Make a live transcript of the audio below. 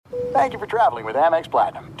Thank you for traveling with Amex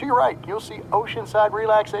Platinum. To your right, you'll see oceanside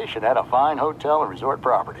relaxation at a fine hotel and resort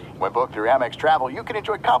property. When booked through Amex Travel, you can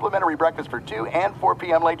enjoy complimentary breakfast for 2 and 4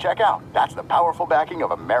 p.m. late checkout. That's the powerful backing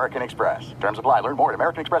of American Express. Terms apply. Learn more at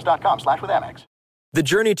americanexpress.com/withAmex. The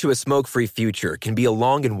journey to a smoke-free future can be a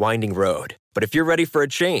long and winding road. But if you're ready for a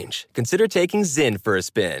change, consider taking Zyn for a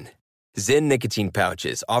spin. Zyn nicotine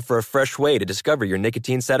pouches offer a fresh way to discover your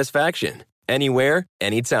nicotine satisfaction. Anywhere,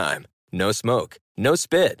 anytime. No smoke, no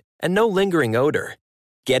spit, and no lingering odor.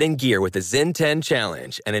 Get in gear with the Zyn 10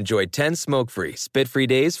 Challenge and enjoy 10 smoke-free, spit-free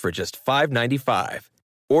days for just $5.95.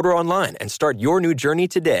 Order online and start your new journey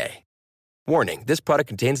today. Warning, this product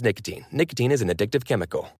contains nicotine. Nicotine is an addictive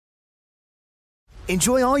chemical.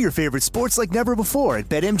 Enjoy all your favorite sports like never before at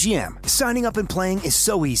BetMGM. Signing up and playing is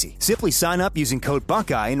so easy. Simply sign up using code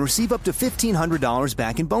Buckeye and receive up to $1,500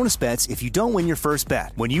 back in bonus bets if you don't win your first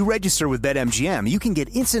bet. When you register with BetMGM, you can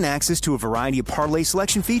get instant access to a variety of parlay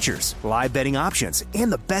selection features, live betting options, and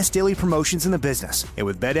the best daily promotions in the business. And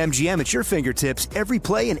with BetMGM at your fingertips, every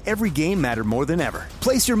play and every game matter more than ever.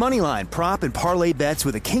 Place your moneyline, prop, and parlay bets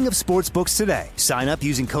with the king of sportsbooks today. Sign up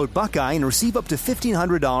using code Buckeye and receive up to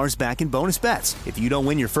 $1,500 back in bonus bets if you don't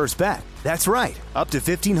win your first bet. That's right, up to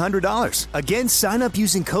 $1,500. Again, sign up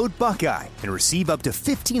using code Buckeye and receive up to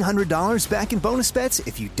 $1,500 back in bonus bets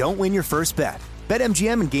if you don't win your first bet.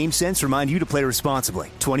 BetMGM and GameSense remind you to play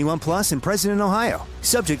responsibly. 21 plus and present in Ohio.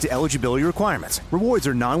 Subject to eligibility requirements. Rewards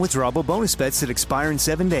are non-withdrawable bonus bets that expire in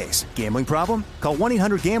 7 days. Gambling problem? Call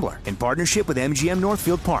 1-800-GAMBLER in partnership with MGM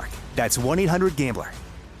Northfield Park. That's 1-800-GAMBLER.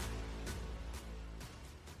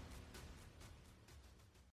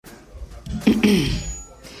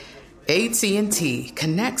 AT&T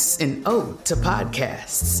connects an ode to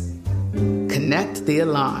podcasts. Connect the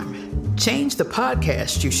alarm. Change the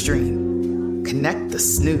podcast you stream. Connect the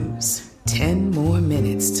snooze. 10 more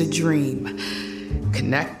minutes to dream.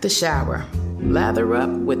 Connect the shower. Lather up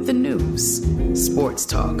with the news. Sports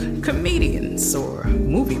talk, comedians, or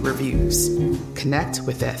movie reviews. Connect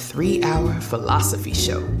with that 3-hour philosophy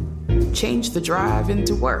show. Change the drive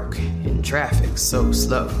into work in traffic so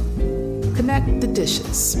slow. Connect the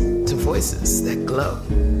dishes to voices that glow.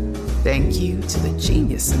 Thank you to the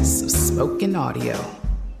geniuses of spoken audio.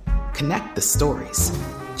 Connect the stories.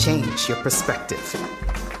 Change your perspective.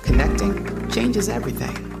 Connecting changes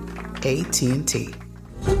everything. AT&T.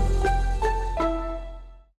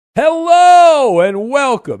 Hello and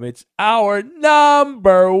welcome. It's our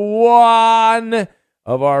number one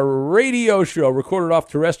of our radio show, recorded off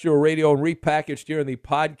terrestrial radio and repackaged here in the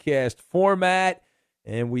podcast format.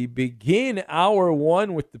 And we begin hour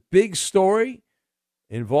one with the big story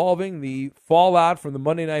involving the fallout from the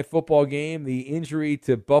Monday Night Football game, the injury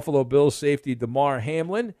to Buffalo Bills safety Damar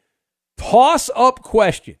Hamlin. Toss-up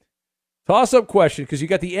question, because you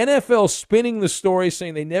got the NFL spinning the story,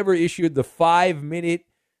 saying they never issued the five-minute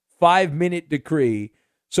decree.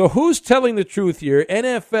 So who's telling the truth here?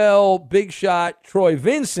 NFL big shot Troy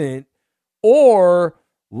Vincent or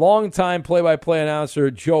longtime play-by-play announcer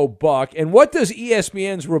Joe Buck? And what does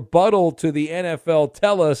ESPN's rebuttal to the NFL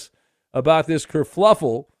tell us about this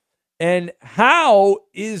kerfluffle? And how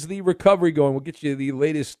is the recovery going? We'll get you the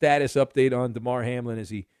latest status update on Damar Hamlin as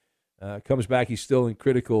he comes back. He's still in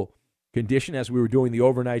critical condition as we were doing the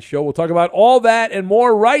overnight show. We'll talk about all that and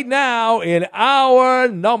more right now in our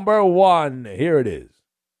number one. Here it is.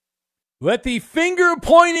 Let the finger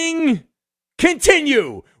pointing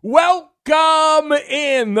continue. Welcome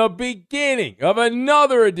in the beginning of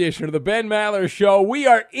another edition of the Ben Maller Show. We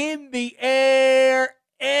are in the air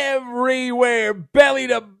everywhere, belly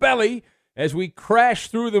to belly, as we crash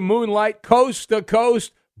through the moonlight, coast to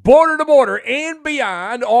coast, border to border, and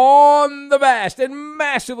beyond on the vast and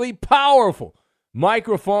massively powerful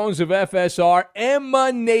microphones of FSR,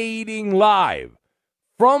 emanating live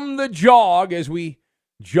from the jog as we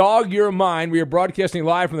jog your mind. We are broadcasting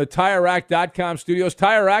live from the TireRack.com studios.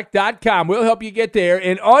 TireRack.com will help you get there.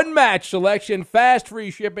 An unmatched selection, fast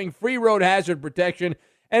free shipping, free road hazard protection,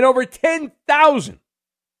 and over 10,000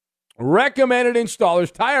 recommended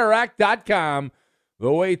installers. TireRack.com,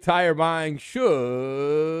 the way tire buying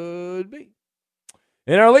should be.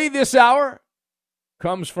 And our lead this hour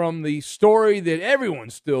comes from the story that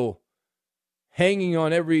everyone's still hanging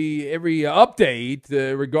on every update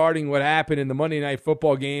regarding what happened in the Monday Night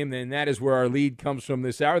Football game, and that is where our lead comes from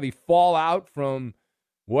this hour. The fallout from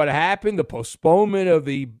what happened, the postponement of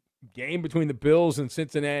the game between the Bills and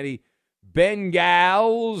Cincinnati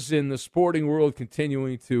Bengals, in the sporting world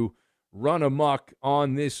continuing to run amok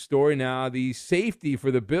on this story. Now, the safety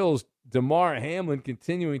for the Bills, Damar Hamlin,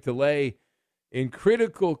 continuing to lay in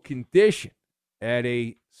critical condition at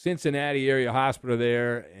a Cincinnati area hospital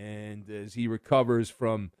there, and as he recovers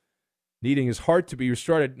from needing his heart to be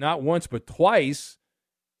restarted not once but twice.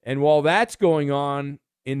 And while that's going on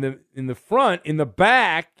in the front, in the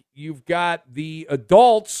back, you've got the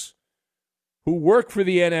adults who work for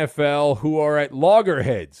the NFL who are at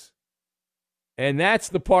loggerheads. And that's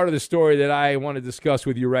the part of the story that I want to discuss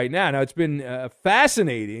with you right now. Now, it's been a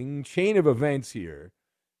fascinating chain of events here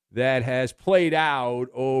that has played out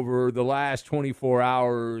over the last 24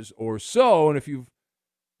 hours or so. And if you've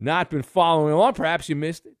not been following along, perhaps you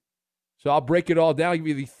missed it. So I'll break it all down. I'll give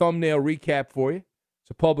you the thumbnail recap for you.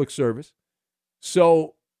 It's a public service.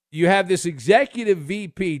 So you have this executive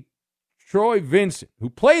VP, Troy Vincent, who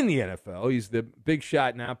played in the NFL. He's the big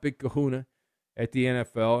shot now, big kahuna at the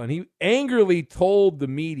NFL. And he angrily told the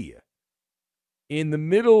media in the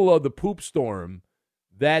middle of the poop storm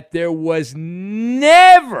that there was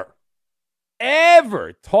never,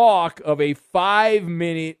 ever talk of a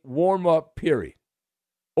 5-minute warm-up period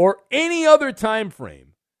or any other time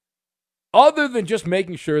frame other than just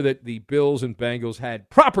making sure that the Bills and Bengals had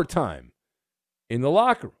proper time in the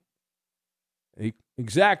locker room. The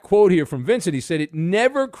exact quote here from Vincent, he said, "It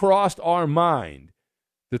never crossed our mind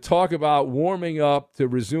to talk about warming up to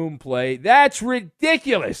resume play. That's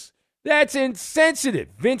ridiculous. That's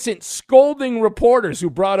insensitive." Vincent scolding reporters who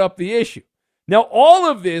brought up the issue. Now, all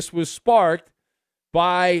of this was sparked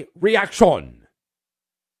by reaction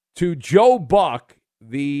to Joe Buck,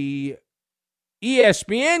 the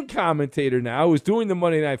ESPN commentator now, who's doing the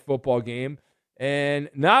Monday Night Football game. And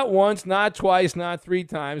not once, not twice, not 3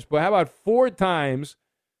 times, but how about 4 times,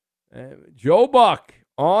 Joe Buck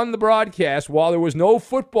on the broadcast, while there was no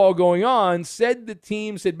football going on, said the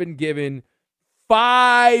teams had been given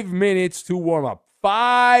 5 minutes to warm up.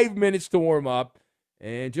 5 minutes to warm up.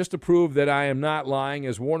 And just to prove that I am not lying,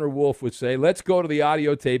 as Warner Wolf would say, let's go to the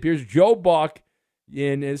audio tape. Here's Joe Buck.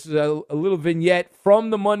 And this is a little vignette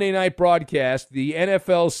from the Monday night broadcast. The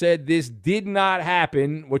NFL said this did not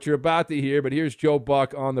happen, what you're about to hear, but here's Joe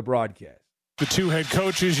Buck on the broadcast. The 2 head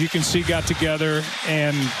coaches, you can see, got together,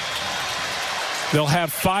 and they'll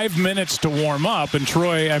have 5 minutes to warm up. And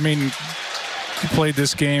Troy, I mean, you played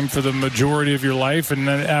this game for the majority of your life, and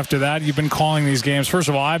then after that, you've been calling these games. First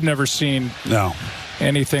of all, I've never seen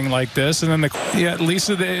anything like this. And then,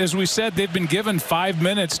 Lisa, as we said, they've been given 5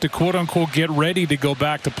 minutes to, quote-unquote, get ready to go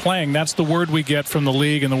back to playing. That's the word we get from the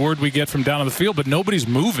league and the word we get from down on the field, but nobody's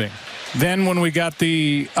moving. Then when we got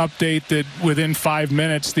the update that within 5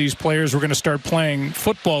 minutes these players were going to start playing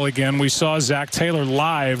football again, we saw Zach Taylor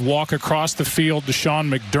live walk across the field to Sean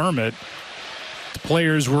McDermott. The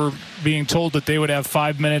players were being told that they would have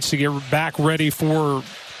 5 minutes to get back ready for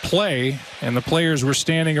play, and the players were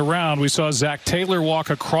standing around. We saw Zach Taylor walk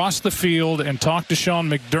across the field and talk to Sean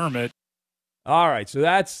McDermott. All right, so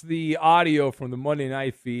that's the audio from the Monday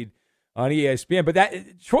night feed on ESPN. But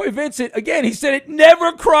that Troy Vincent, again, he said it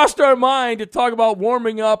never crossed our mind to talk about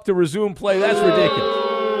warming up to resume play. That's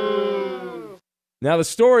ridiculous. Now, the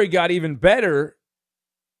story got even better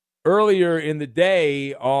earlier in the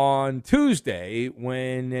day on Tuesday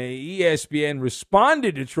when ESPN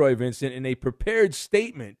responded to Troy Vincent in a prepared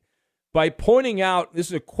statement by pointing out, this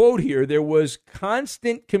is a quote here, there was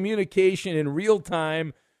constant communication in real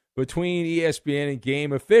time between ESPN and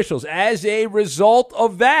game officials. As a result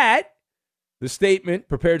of that, the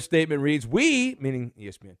prepared statement reads, we, meaning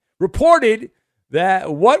ESPN, reported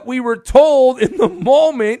that what we were told in the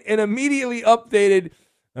moment and immediately updated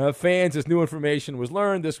fans as new information was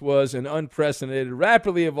learned. This was an unprecedented,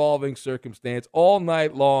 rapidly evolving circumstance all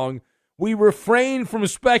night long. We refrained from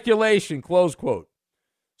speculation, close quote.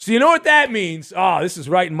 So you know what that means? Oh, this is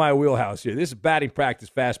right in my wheelhouse here. This is batting practice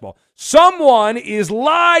fastball. Someone is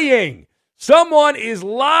lying. Someone is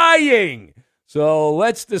lying. So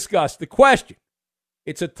let's discuss the question.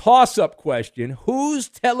 It's a toss-up question. Who's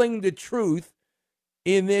telling the truth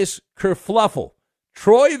in this kerfluffle?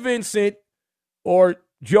 Troy Vincent or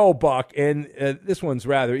Joe Buck? And this one's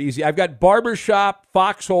rather easy. I've got Barbershop,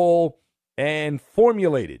 Foxhole, and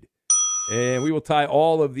Formulated. And we will tie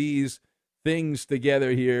all of these things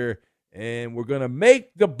together here, and we're going to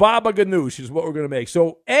make the Baba Ganoush is what we're going to make.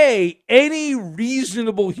 So, any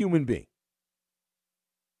reasonable human being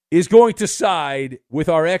is going to side with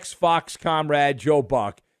our ex-Fox comrade, Joe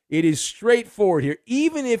Buck. It is straightforward here.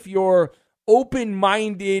 Even if you're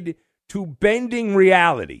open-minded to bending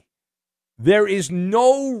reality, there is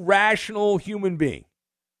no rational human being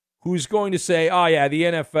who's going to say, oh, yeah, the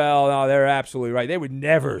NFL, oh, they're absolutely right. They would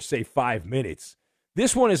never say 5 minutes.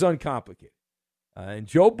 This one is uncomplicated. And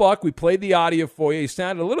Joe Buck, we played the audio for you. He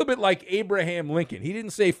sounded a little bit like Abraham Lincoln. He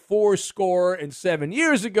didn't say 407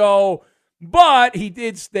 years ago, but he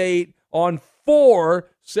did state on 4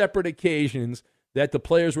 separate occasions that the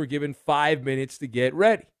players were given 5 minutes to get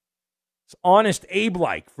ready. It's honest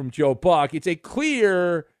Abe-like from Joe Buck. It's a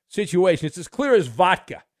clear situation. It's as clear as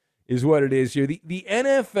vodka is what it is here. The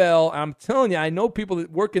NFL, I'm telling you, I know people that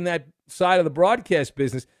work in that side of the broadcast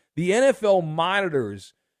business. The NFL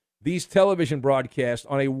monitors these television broadcasts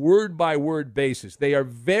on a word-by-word basis. They are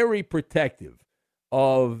very protective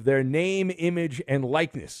of their name, image, and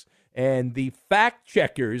likeness. And the fact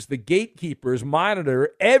checkers, the gatekeepers,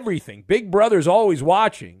 monitor everything. Big Brother's always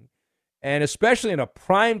watching. And especially in a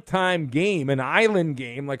primetime game, an island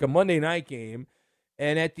game, like a Monday night game.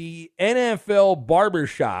 And at the NFL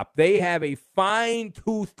barbershop, they have a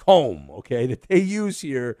fine-tooth comb, okay, that they use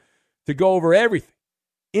here to go over everything.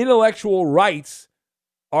 Intellectual rights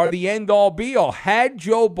are the end-all, be-all. Had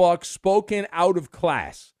Joe Buck spoken out of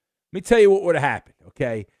class, let me tell you what would have happened,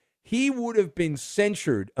 okay? He would have been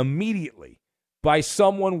censured immediately by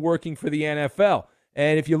someone working for the NFL.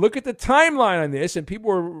 And if you look at the timeline on this, and people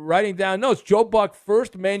were writing down notes, Joe Buck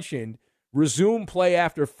first mentioned resume play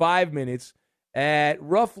after 5 minutes at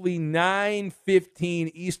roughly 9:15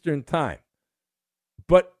 Eastern time.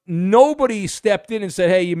 But nobody stepped in and said,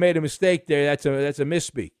 hey, you made a mistake there. That's a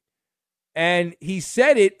misspeak. And he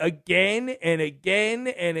said it again and again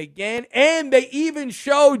and again. And they even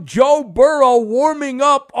showed Joe Burrow warming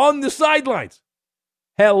up on the sidelines.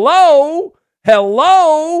 Hello.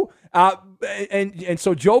 And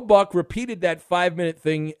so Joe Buck repeated that 5-minute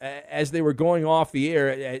thing as they were going off the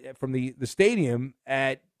air from the stadium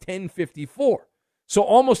at 10:54. So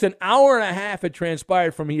almost an hour and a half had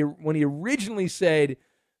transpired from when he originally said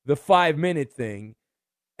the 5-minute thing.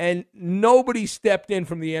 And nobody stepped in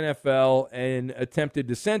from the NFL and attempted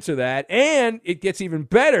to censor that. And it gets even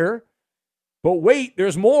better. But wait,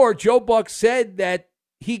 there's more. Joe Buck said that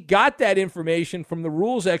he got that information from the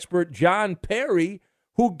rules expert, John Perry,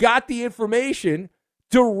 who got the information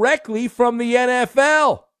directly from the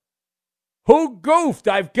NFL. Who goofed?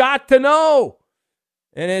 I've got to know.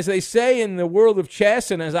 And as they say in the world of chess,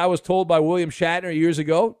 and as I was told by William Shatner years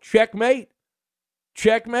ago, checkmate.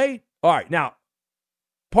 Checkmate. All right, now,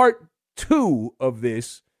 part 2 of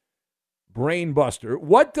this brain buster.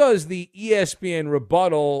 What does the ESPN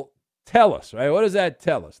rebuttal tell us, right? What does that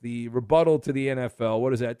tell us? The rebuttal to the NFL, what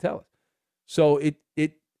does that tell us? So it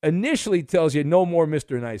initially tells you no more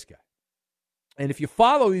Mr. Nice Guy. And if you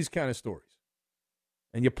follow these kind of stories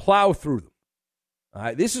and you plow through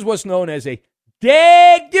them, this is what's known as a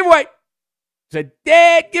dead giveaway. It's a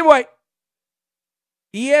dead giveaway.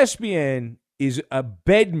 ESPN is a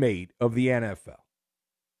bedmate of the NFL.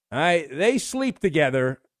 All right, they sleep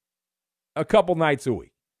together a couple nights a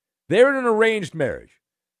week. They're in an arranged marriage.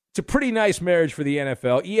 It's a pretty nice marriage for the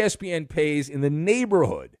NFL. ESPN pays in the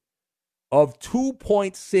neighborhood of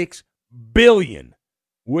 $2.6 billion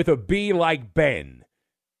with a B like Ben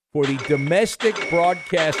for the domestic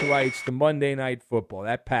broadcast rights to Monday Night Football.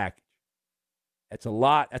 That package. That's a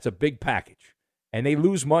lot. That's a big package. And they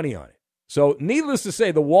lose money on it. So needless to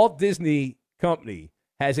say, the Walt Disney Company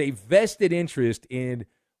has a vested interest in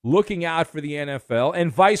looking out for the NFL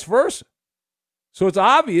and vice versa. So it's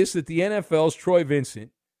obvious that the NFL's Troy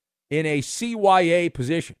Vincent, in a CYA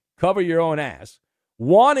position, cover your own ass,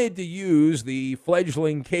 wanted to use the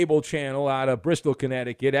fledgling cable channel out of Bristol,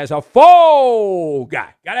 Connecticut as a fall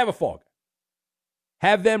guy. Got to have a fall guy.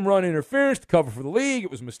 Have them run interference to cover for the league. It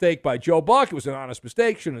was a mistake by Joe Buck. It was an honest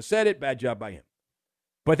mistake. Shouldn't have said it. Bad job by him.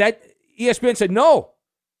 But that ESPN said, no,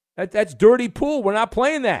 that's dirty pool. We're not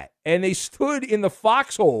playing that. And they stood in the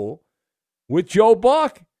foxhole with Joe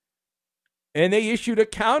Buck. And they issued a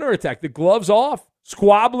counterattack. The gloves off.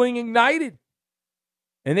 Squabbling ignited.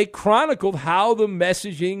 And they chronicled how the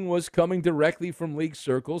messaging was coming directly from league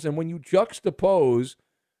circles. And when you juxtapose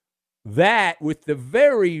that with the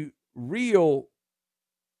very real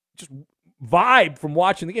just vibe from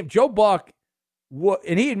watching the game, Joe Buck,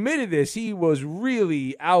 and he admitted this, he was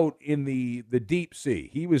really out in the deep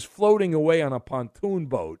sea. He was floating away on a pontoon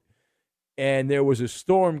boat, and there was a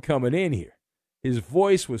storm coming in here. His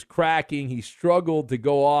voice was cracking. He struggled to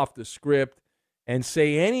go off the script and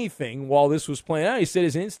say anything while this was playing out. He said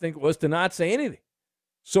his instinct was to not say anything.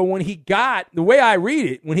 So when he got, the way I read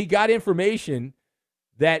it, when he got information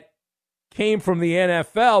that came from the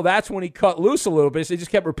NFL, that's when he cut loose a little bit. So he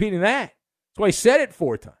just kept repeating that. That's why he said it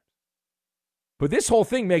 4 times. But this whole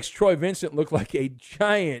thing makes Troy Vincent look like a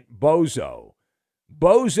giant bozo.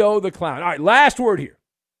 Bozo the clown. All right, last word here.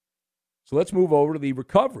 So let's move over to the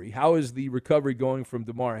recovery. How is the recovery going from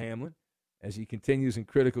Damar Hamlin as he continues in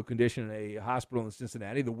critical condition in a hospital in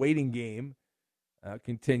Cincinnati? The waiting game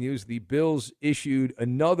continues. The Bills issued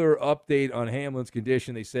another update on Hamlin's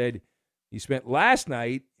condition. They said he spent last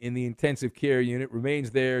night in the intensive care unit, remains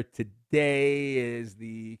there today as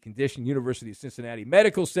the condition University of Cincinnati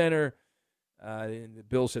Medical Center And the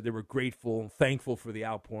Bills said they were grateful and thankful for the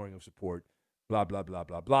outpouring of support, blah, blah, blah,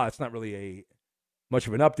 blah, blah. It's not really much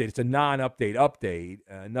of an update. It's a non-update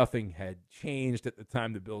update. Nothing had changed at the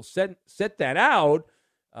time the Bills set that out.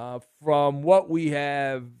 From what we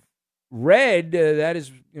have read, that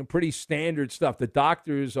is pretty standard stuff. The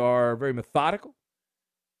doctors are very methodical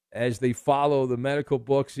as they follow the medical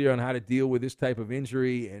books here on how to deal with this type of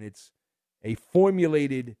injury, and it's a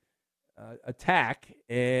formulated attack,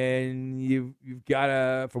 and you've got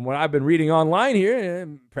to, from what I've been reading online here,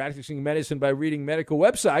 and practicing medicine by reading medical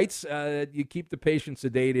websites, you keep the patient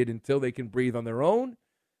sedated until they can breathe on their own,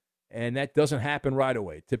 and that doesn't happen right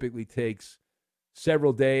away. It typically takes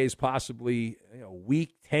several days, possibly a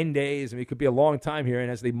week, 10 days. I mean, it could be a long time here,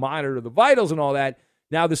 and as they monitor the vitals and all that.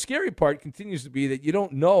 Now, the scary part continues to be that you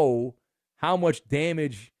don't know how much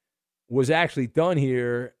damage was actually done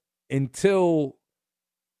here until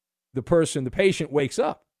the patient wakes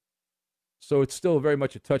up. So it's still very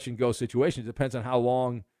much a touch-and-go situation. It depends on how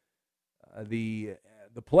long the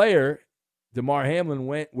player, Damar Hamlin,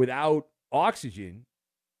 went without oxygen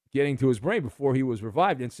getting to his brain before he was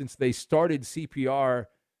revived. And since they started CPR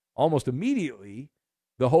almost immediately,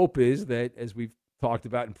 the hope is that, as we've talked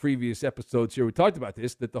about in previous episodes here, we talked about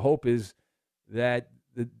this, that the hope is that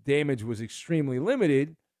the damage was extremely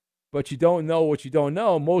limited, but you don't know what you don't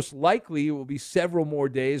know. Most likely it will be several more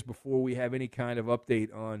days before we have any kind of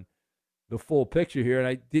update on the full picture here. And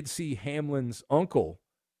I did see Hamlin's uncle,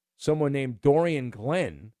 someone named Dorian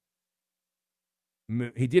Glenn.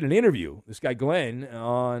 He did an interview, this guy Glenn,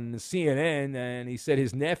 on CNN, and he said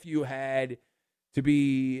his nephew had to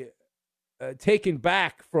be taken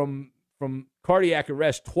back from cardiac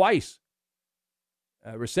arrest twice,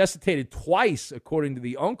 resuscitated twice, according to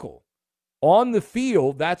the uncle. On the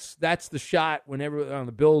field, that's the shot whenever on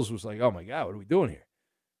the Bills was like, oh, my God, what are we doing here?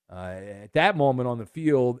 At that moment on the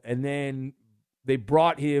field, and then they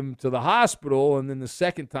brought him to the hospital, and then the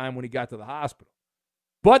second time when he got to the hospital.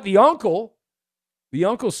 But the uncle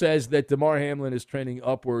says that Damar Hamlin is trending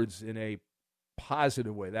upwards in a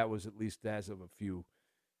positive way. That was at least as of a few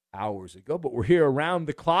hours ago. But we're here around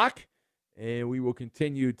the clock, and we will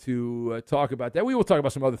continue to talk about that. We will talk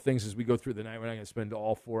about some other things as we go through the night. We're not going to spend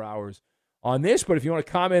all 4 hours on this, but if you want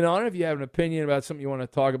to comment on it, if you have an opinion about something you want to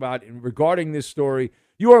talk about regarding this story,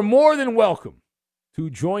 you are more than welcome to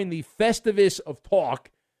join the Festivus of Talk.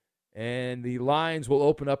 And the lines will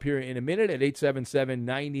open up here in a minute at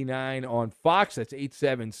 877-99 on Fox. That's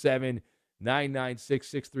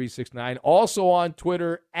 877-996-6369. Also on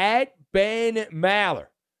Twitter, at Ben Maller.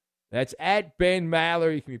 That's at Ben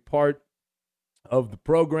Maller. You can be part of the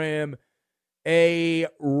program. A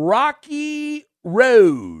rocky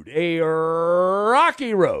road.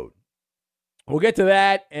 We'll get to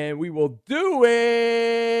that, and we will do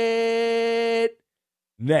it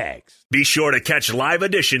next. Be sure to catch live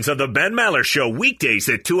editions of the Ben Maller Show weekdays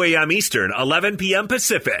at 2 a.m. Eastern, 11 p.m.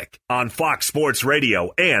 Pacific on Fox Sports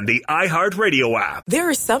Radio and the iHeartRadio app. There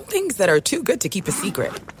are some things that are too good to keep a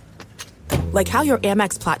secret. Like how your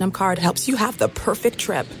Amex Platinum card helps you have the perfect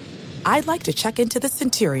trip. I'd like to check into the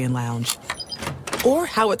Centurion Lounge. Or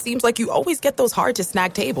how it seems like you always get those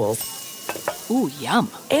hard-to-snag tables. Ooh,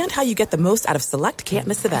 yum. And how you get the most out of select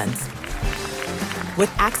can't-miss events. With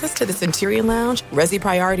access to the Centurion Lounge, Resi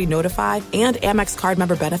Priority Notified, and Amex card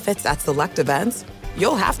member benefits at select events,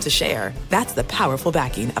 you'll have to share. That's the powerful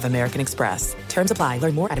backing of American Express. Terms apply.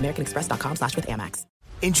 Learn more at americanexpress.com/withAmex.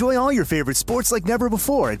 Enjoy all your favorite sports like never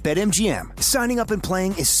before at BetMGM. Signing up and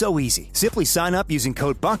playing is so easy. Simply sign up using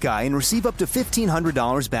code Buckeye and receive up to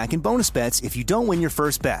 $1,500 back in bonus bets if you don't win your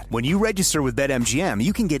first bet. When you register with BetMGM,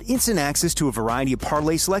 you can get instant access to a variety of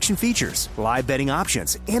parlay selection features, live betting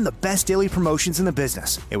options, and the best daily promotions in the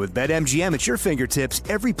business. And with BetMGM at your fingertips,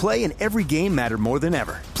 every play and every game matter more than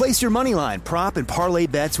ever. Place your moneyline, prop, and parlay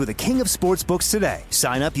bets with the king of sportsbooks today.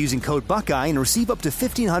 Sign up using code Buckeye and receive up to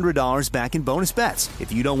 $1,500 back in bonus bets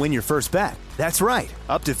if you don't win your first bet. That's right,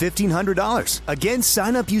 up to $1,500. Again,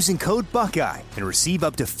 sign up using code Buckeye and receive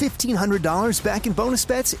up to $1,500 back in bonus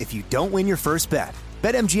bets if you don't win your first bet.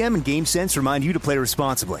 BetMGM and GameSense remind you to play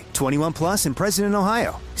responsibly. 21 plus and present in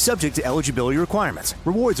Ohio. Subject to eligibility requirements.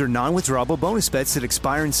 Rewards are non-withdrawable bonus bets that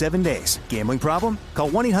expire in 7 days. Gambling problem? Call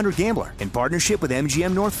 1-800-GAMBLER in partnership with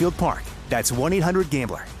MGM Northfield Park. That's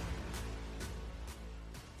 1-800-GAMBLER.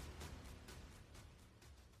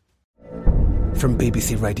 From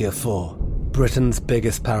BBC Radio 4, Britain's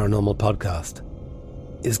biggest paranormal podcast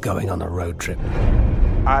is going on a road trip.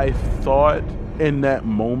 I thought in that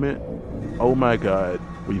moment, oh my God,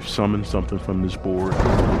 we've summoned something from this board.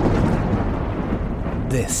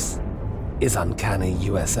 This is Uncanny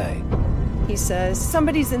USA. He says,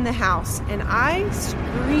 somebody's in the house, and I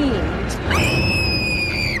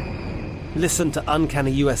Listen to Uncanny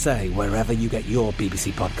USA wherever you get your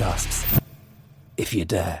BBC podcasts, if you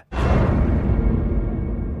dare.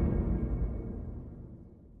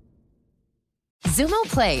 Xumo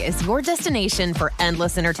Play is your destination for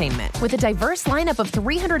endless entertainment. With a diverse lineup of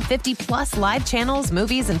 350-plus live channels,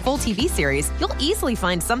 movies, and full TV series, you'll easily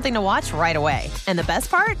find something to watch right away. And the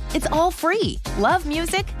best part? It's all free. Love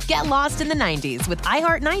music? Get lost in the 90s with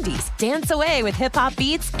iHeart 90s. Dance away with hip-hop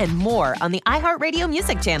beats and more on the iHeartRadio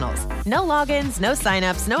music channels. No logins, no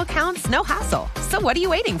signups, no accounts, no hassle. So what are you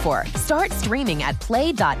waiting for? Start streaming at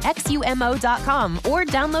play.xumo.com or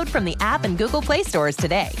download from the app and Google Play stores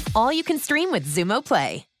today. All you can stream with Xumo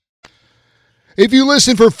Play. If you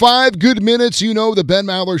listen for 5 good minutes, you know the Ben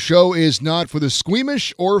Maller Show is not for the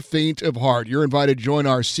squeamish or faint of heart. You're invited to join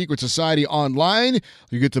our secret society online.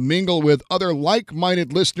 You get to mingle with other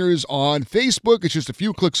like-minded listeners on Facebook. It's just a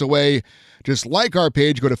few clicks away. Just like our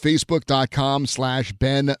page. Go to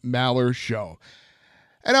facebook.com/Ben Maller Show.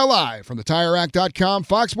 And now live from the TireRack.com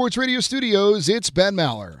Fox Sports Radio studios, it's Ben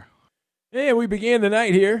Maller. And we began the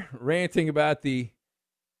night here ranting about the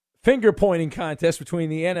finger-pointing contest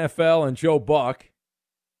between the NFL and Joe Buck.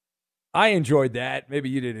 I enjoyed that. Maybe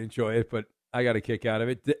you didn't enjoy it, but I got a kick out of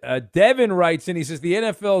it. Devin writes in, he says, the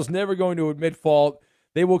NFL is never going to admit fault.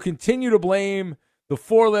 They will continue to blame the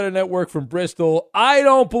four-letter network from Bristol. I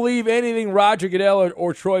don't believe anything Roger Goodell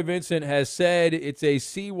or Troy Vincent has said. It's a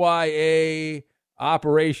CYA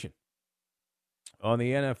operation on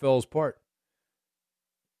the NFL's part.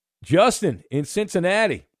 Justin in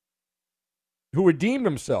Cincinnati, who redeemed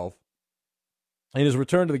himself in his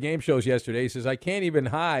return to the game shows yesterday, he says, I can't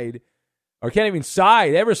even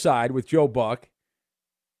side with Joe Buck.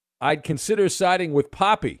 I'd consider siding with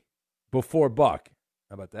Poppy before Buck.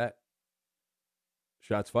 How about that?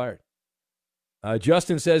 Shots fired.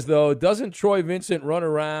 Justin says, though, doesn't Troy Vincent run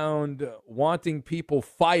around wanting people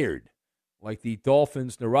fired, like the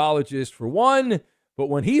Dolphins neurologist for one, but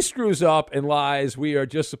when he screws up and lies, we are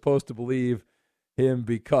just supposed to believe him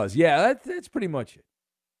because. Yeah, that's pretty much it.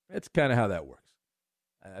 That's kind of how that works,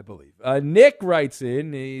 I believe. Nick writes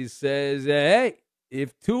in. He says, hey,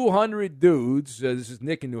 if 200 dudes, this is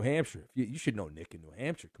Nick in New Hampshire. You should know Nick in New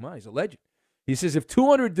Hampshire. Come on, he's a legend. He says, if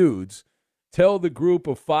 200 dudes tell the group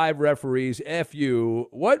of 5 referees, F you,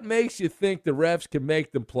 what makes you think the refs can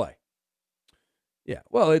make them play? Yeah,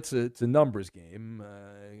 well, it's a numbers game.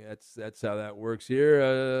 That's how that works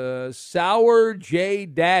here. Sour J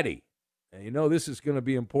Daddy. And you know this is going to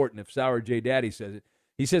be important if Sour J Daddy says it.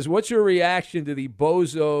 He says, what's your reaction to the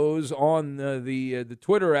bozos on the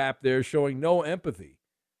Twitter app there showing no empathy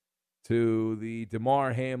to the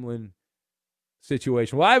DeMar Hamlin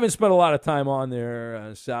situation? Well, I haven't spent a lot of time on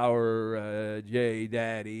there, Sour J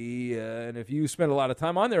Daddy. And if you spend a lot of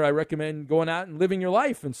time on there, I recommend going out and living your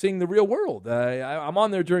life and seeing the real world. I'm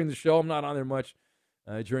on there during the show. I'm not on there much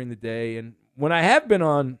during the day. And when I have been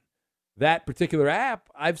on that particular app,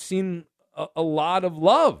 I've seen a lot of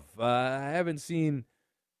love. I haven't seen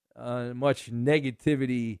much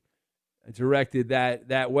negativity directed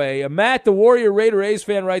that way. Matt, the Warrior Raider A's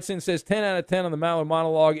fan, writes in and says, 10 out of 10 on the Maller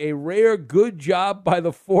monologue. A rare good job by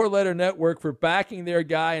the four-letter network for backing their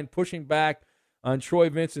guy and pushing back on Troy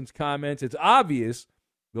Vincent's comments. It's obvious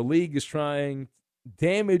the league is trying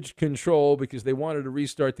damage control because they wanted to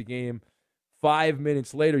restart the game 5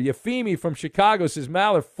 minutes later. Yafimi from Chicago says,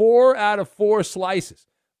 Maller, 4 out of 4 slices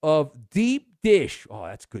of deep dish. Oh,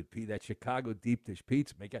 that's good, Pete. That Chicago deep dish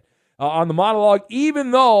pizza. Make it. On the monologue, even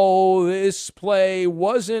though this play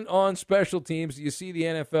wasn't on special teams, you see the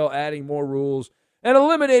NFL adding more rules and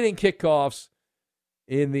eliminating kickoffs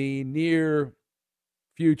in the near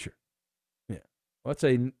future. Yeah, well, that's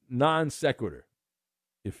a non sequitur,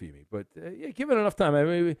 Yafimi. But give it enough time. I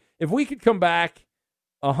mean, if we could come back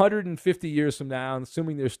 150 years from now,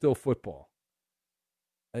 assuming there's still football,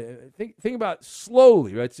 think about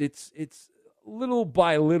slowly, right? It's little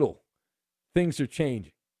by little, things are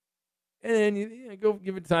changing. And then you go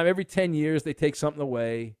give it time. Every 10 years, they take something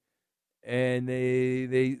away, and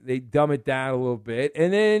they dumb it down a little bit.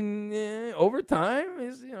 And then over time,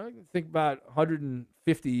 think about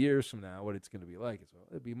 150 years from now, what it's going to be like.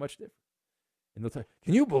 It'll be much different. And they'll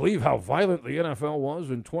can you believe how violent the NFL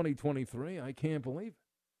was in 2023? I can't believe it.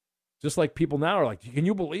 Just like people now are like, can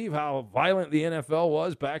you believe how violent the NFL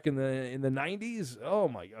was back in the 90s? Oh,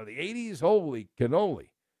 my God. The 80s? Holy cannoli.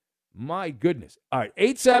 My goodness. All right,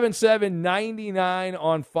 877-99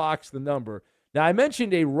 on Fox, the number. Now, I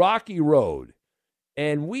mentioned a rocky road,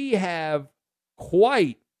 and we have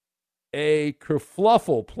quite a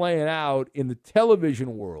kerfluffle playing out in the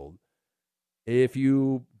television world. If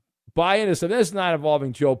you buy into something, this is not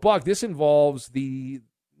involving Joe Buck. This involves the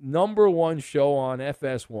number 1 show on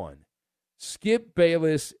FS1, Skip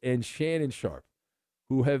Bayless and Shannon Sharpe,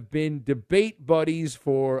 who have been debate buddies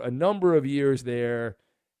for a number of years there.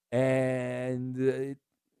 And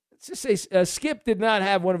let's just say Skip did not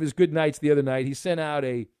have one of his good nights the other night. He sent out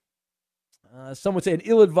some would say an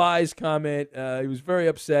ill-advised comment. He was very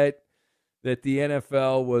upset that the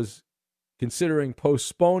NFL was considering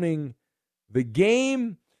postponing the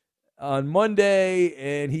game on Monday,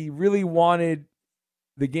 and he really wanted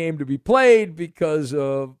the game to be played because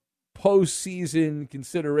of postseason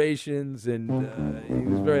considerations, and he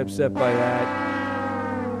was very upset by that.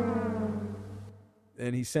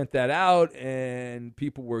 And he sent that out, and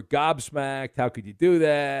people were gobsmacked. How could you do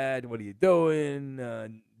that? What are you doing?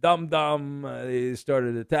 Dumb. They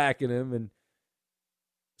started attacking him, and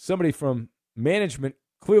somebody from management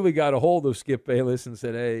clearly got a hold of Skip Bayless and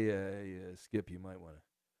said, hey, Skip, you might want to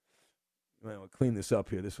clean this up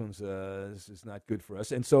here. This is not good for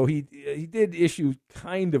us. And so he did issue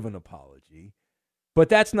kind of an apology, but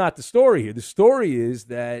that's not the story here. The story is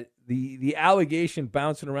that the allegation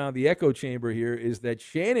bouncing around the echo chamber here is that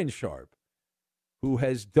Shannon Sharpe, who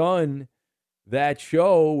has done that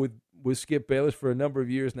show with Skip Bayless for a number of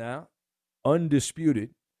years now,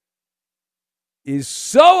 Undisputed, is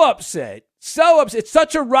so upset. It's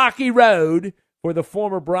such a rocky road for the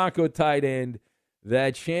former Bronco tight end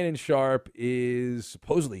that Shannon Sharpe is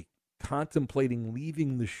supposedly contemplating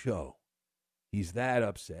leaving the show. He's that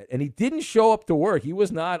upset. And he didn't show up to work. He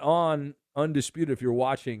was not on Undisputed, if you're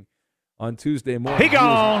watching on Tuesday morning.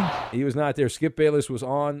 He was not there. Skip Bayless was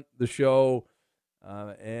on the show,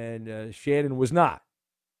 and Shannon was not.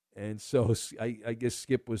 And so I guess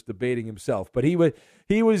Skip was debating himself. But he was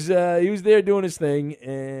there doing his thing,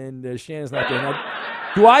 and Shannon's not there.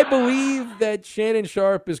 Now, do I believe that Shannon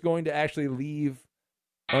Sharpe is going to actually leave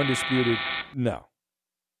Undisputed? No.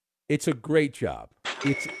 It's a great job.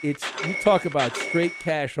 It's you talk about straight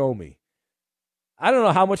cash homie. I don't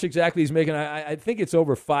know how much exactly he's making. I think it's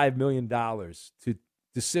over $5 million to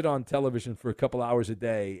sit on television for a couple hours a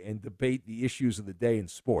day and debate the issues of the day in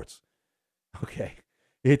sports. Okay.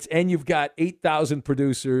 And you've got 8,000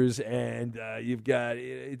 producers, and you've got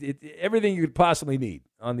everything you could possibly need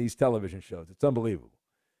on these television shows. It's unbelievable.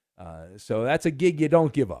 So that's a gig you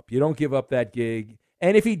don't give up. You don't give up that gig.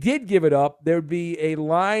 And if he did give it up, there'd be a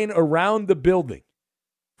line around the building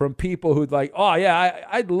from people who'd like, oh, yeah,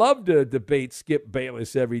 I'd love to debate Skip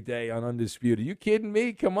Bayless every day on Undisputed. You kidding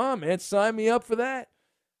me? Come on, man. Sign me up for that.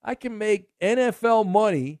 I can make NFL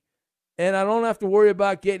money, and I don't have to worry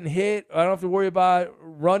about getting hit. I don't have to worry about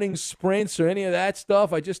running sprints or any of that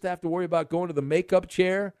stuff. I just have to worry about going to the makeup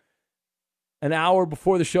chair an hour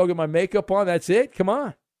before the show, get my makeup on. That's it? Come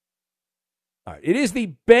on. All right. It is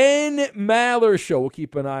the Ben Maller Show. We'll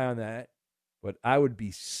keep an eye on that. But I would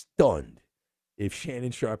be stunned if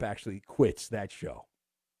Shannon Sharpe actually quits that show.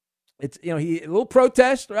 It's, a little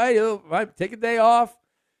protest, right? He'll take a day off.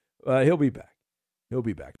 He'll be back.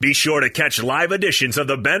 Be sure to catch live editions of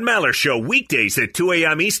the Ben Maller Show weekdays at 2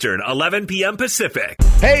 a.m. Eastern, 11 p.m. Pacific.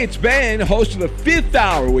 Hey, it's Ben, host of the Fifth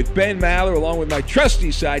Hour with Ben Maller, along with my trusty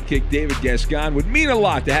sidekick, David Gascon. Would mean a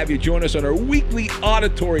lot to have you join us on our weekly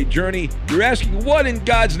auditory journey. You're asking, what in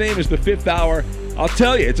God's name is the Fifth Hour? I'll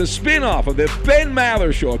tell you, it's a spin-off of the Ben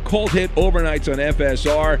Maller Show, a cult hit overnights on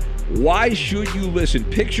FSR. Why should you listen?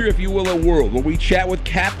 Picture, if you will, a world where we chat with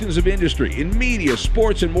captains of industry in media,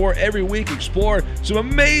 sports, and more every week. Explore some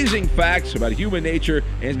amazing facts about human nature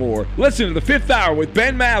and more. Listen to the Fifth Hour with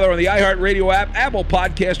Ben Maller on the iHeartRadio app, Apple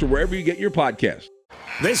Podcast, or wherever you get your podcasts.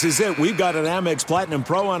 This is it. We've got an Amex Platinum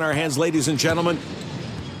Pro on our hands, ladies and gentlemen.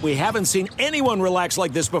 We haven't seen anyone relax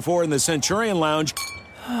like this before in the Centurion Lounge.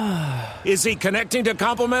 Is he connecting to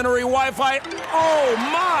complimentary Wi-Fi? Oh,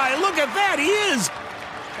 my! Look at that! He is!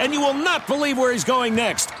 And you will not believe where he's going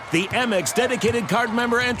next. The Amex dedicated card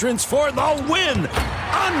member entrance for the win.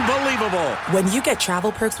 Unbelievable. When you get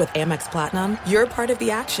travel perks with Amex Platinum, you're part of the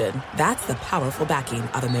action. That's the powerful backing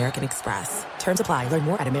of American Express. Terms apply. Learn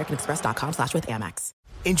more at americanexpress.com/withAmex.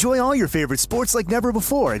 Enjoy all your favorite sports like never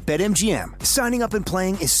before at BetMGM. Signing up and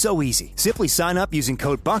playing is so easy. Simply sign up using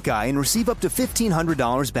code Buckeye and receive up to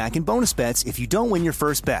 $1,500 back in bonus bets if you don't win your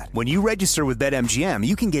first bet. When you register with BetMGM,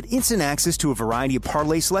 you can get instant access to a variety of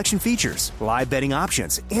parlay selection features, live betting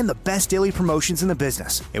options, and the best daily promotions in the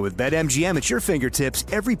business. And with BetMGM at your fingertips,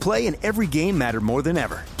 every play and every game matter more than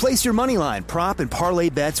ever. Place your moneyline, prop, and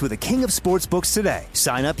parlay bets with the king of sportsbooks today.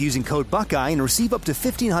 Sign up using code Buckeye and receive up to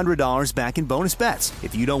 $1,500 back in bonus bets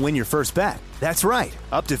if you don't win your first bet. That's right,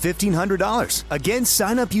 up to $1,500. Again,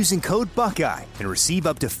 sign up using code Buckeye and receive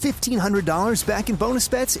up to $1,500 back in bonus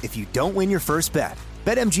bets if you don't win your first bet.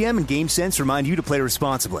 BetMGM and GameSense remind you to play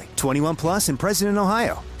responsibly. 21 plus and present in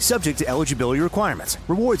Ohio. Subject to eligibility requirements.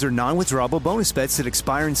 Rewards are non-withdrawable bonus bets that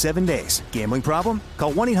expire in 7 days. Gambling problem?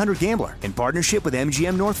 Call 1-800-GAMBLER in partnership with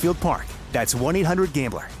MGM Northfield Park. That's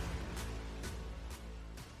 1-800-GAMBLER.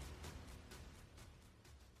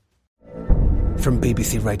 From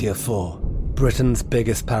BBC Radio 4, Britain's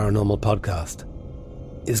biggest paranormal podcast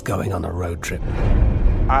is going on a road trip.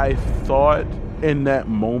 I thought in that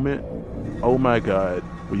moment, oh my God,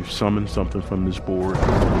 we've summoned something from this board.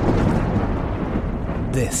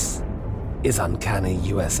 This is Uncanny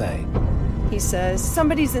USA. He says,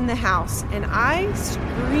 somebody's in the house, and I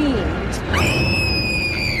screamed.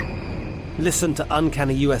 Listen to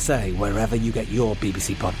Uncanny USA wherever you get your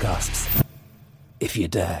BBC podcasts, if you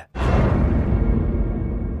dare.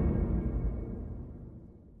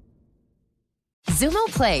 Zumo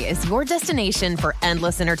Play is your destination for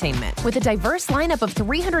endless entertainment. With a diverse lineup of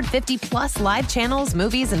 350 plus live channels,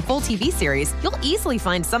 movies, and full TV series, you'll easily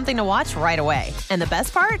find something to watch right away. And the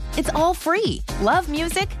best part? It's all free. Love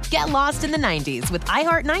music? Get lost in the 90s with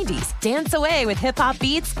iHeart 90s, dance away with hip-hop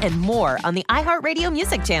beats, and more on the iHeartRadio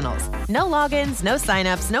music channels. No logins, no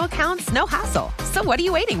signups, no accounts, no hassle. So what are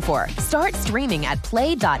you waiting for? Start streaming at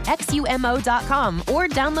play.xumo.com or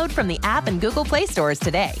download from the app and Google Play stores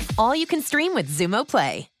today. All you can stream with Zumo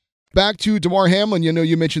Play. Back to DeMar Hamlin. You know,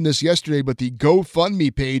 you mentioned this yesterday, but the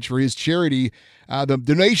GoFundMe page for his charity, the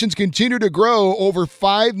donations continue to grow, over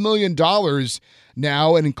 $5 million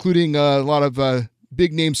now, and including a lot of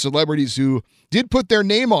big-name celebrities who did put their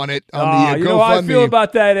name on it on the GoFundMe. You know how I feel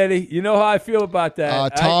about that, Eddie. You know how I feel about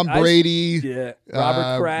that. Tom Brady,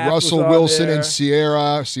 Robert Kraft, Russell Wilson, and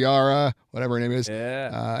Ciara, whatever her name is,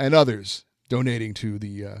 and others donating to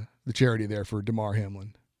the charity there for DeMar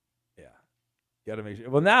Hamlin. You got to make sure.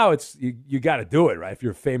 Well, now it's you got to do it, right? If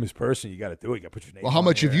you're a famous person, you got to do it. You got to put your name. Well, how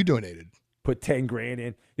much have you donated? Put $10,000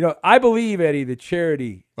 in. You know, I believe, Eddie, the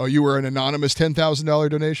charity. Oh, you were an anonymous $10,000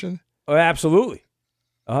 donation? Oh, absolutely,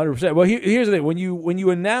 100%. Well, here's the thing: when you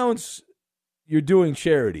announce you're doing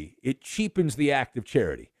charity, it cheapens the act of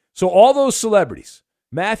charity. So all those celebrities,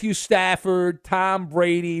 Matthew Stafford, Tom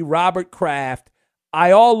Brady, Robert Kraft,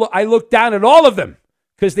 I look down at all of them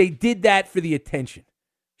because they did that for the attention.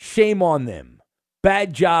 Shame on them.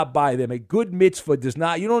 Bad job by them. A good mitzvah does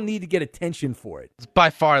not. You don't need to get attention for it. It's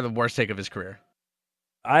by far the worst take of his career.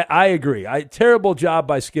 I agree. Terrible job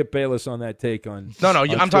by Skip Bayless on that take on. No,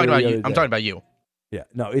 I'm talking about you. I'm talking about you. Yeah,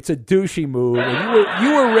 no, it's a douchey move, and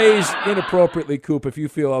you were raised inappropriately, Coop. If you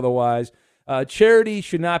feel otherwise, charity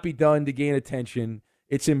should not be done to gain attention.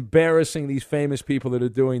 It's embarrassing, these famous people that are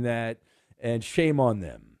doing that, and shame on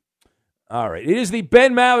them. All right, it is the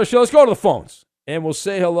Ben Maller Show. Let's go to the phones. And we'll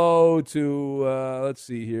say hello to, let's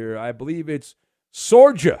see here, I believe it's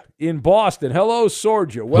Sorja in Boston. Hello,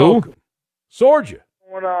 Sorja. Welcome. Sorja. What's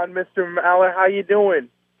going on, Mr. Maller? How you doing?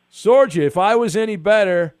 Sorja, if I was any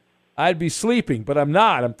better, I'd be sleeping, but I'm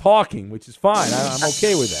not. I'm talking, which is fine. I'm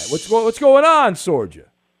okay with that. What's going on, Sorja?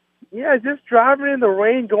 Yeah, just driving in the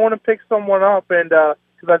rain, going to pick someone up, and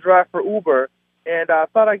because I drive for Uber, and I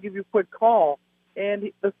thought I'd give you a quick call.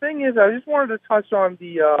 And the thing is, I just wanted to touch on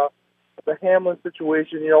the Hamlin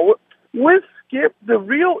situation. You know, with Skip, the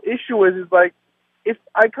real issue is like, if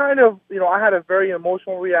I kind of, I had a very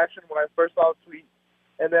emotional reaction when I first saw the tweet,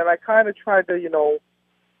 and then I kind of tried to,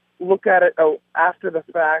 look at it after the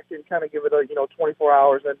fact and kind of give it 24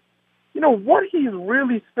 hours. And, what he's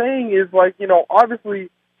really saying is like,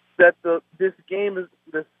 obviously that this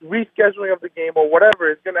rescheduling of the game or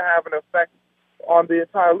whatever is going to have an effect on the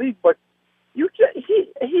entire league, but he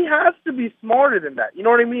has to be smarter than that. You know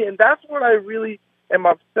what I mean? And that's what I really am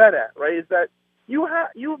upset at, right? Is that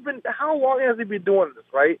you've been, how long has he been doing this,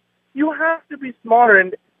 right? You have to be smarter,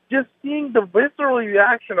 and just seeing the visceral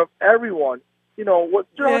reaction of everyone, what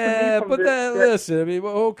listen, I mean,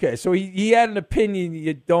 okay, so he had an opinion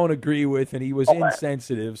you don't agree with, and he was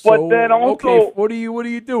insensitive. So, but then also, okay, what do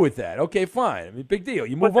you do with that? Okay, fine. I mean, big deal.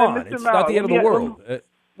 You move on. It's not the end of the world.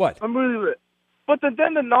 What? I'm really. But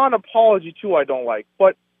then the non-apology too, I don't like.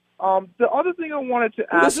 But the other thing I wanted to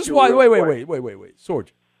ask. This is why. Wait, Sorge.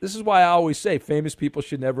 This is why I always say famous people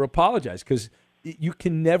should never apologize, because you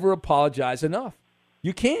can never apologize enough.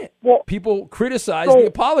 You can't. Well, people criticize the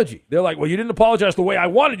apology. They're like, well, you didn't apologize the way I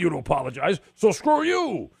wanted you to apologize, so screw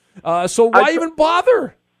you. So why even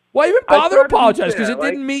bother? Why even bother apologize? Because it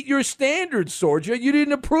didn't meet your standards, Sorja. You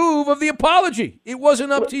didn't approve of the apology. It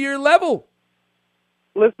wasn't up to your level.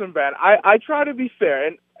 Listen, Ben, I try to be fair.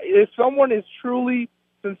 And if someone is truly,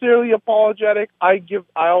 sincerely apologetic, I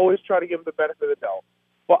always try to give them the benefit of the doubt.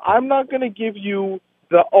 But I'm not going to give you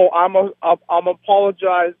I'm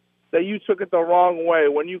apologize that you took it the wrong way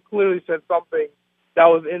when you clearly said something that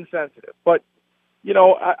was insensitive. But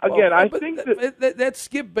I think that's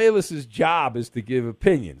Skip Bayless's job is to give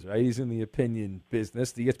opinions, right? He's in the opinion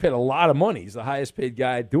business. He gets paid a lot of money. He's the highest paid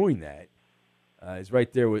guy doing that. He's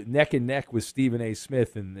right there with neck and neck with Stephen A.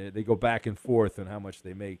 Smith, and they go back and forth on how much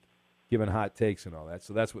they make, giving hot takes and all that.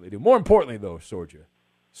 So that's what they do. More importantly, though, Sorja,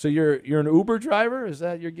 so you're an Uber driver? Is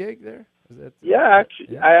that your gig there? Is that,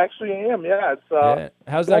 I actually am. Yeah, it's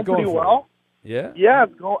how's that going pretty for well. You? Yeah. Yeah,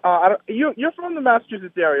 it's going. You're from the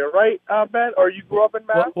Massachusetts area, right, Ben? Or you grew up in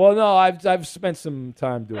Mass? Well, no, I've spent some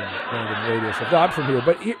time doing random radio stuff. No, I'm from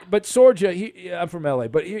here, but Sorja, I'm from LA.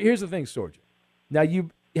 But here's the thing, Sorja. Now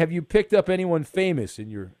have you picked up anyone famous in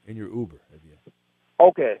your Uber? Have you?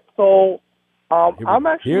 Okay, so I'm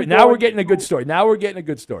actually now we're getting a good story.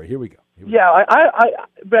 Here we go.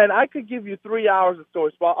 Ben, I could give you 3 hours of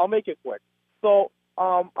stories, but I'll make it quick. So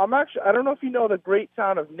I'm actually, I don't know if you know the great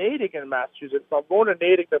town of Natick in Massachusetts. So I'm going to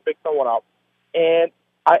Natick to pick someone up, and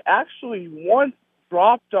I actually once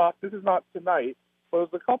dropped off. This is not tonight, but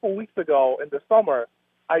it was a couple weeks ago in the summer.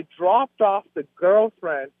 I dropped off the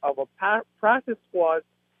girlfriend of a practice squad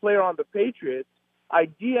player on the Patriots. I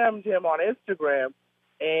DM'd him on Instagram,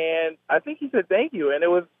 and I think he said thank you, and it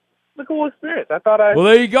was a cool experience. Well,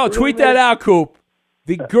 there you go. Tweet that out, Coop.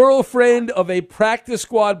 The girlfriend of a practice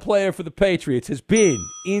squad player for the Patriots has been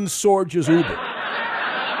in Sorja's Uber.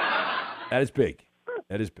 That is big.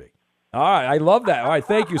 All right, I love that. All right,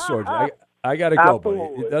 thank you, Sorja. I got to go, buddy.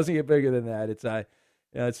 It doesn't get bigger than that. It's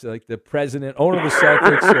like the president, owner of the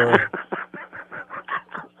Celtics.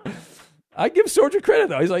 I give Sorja credit,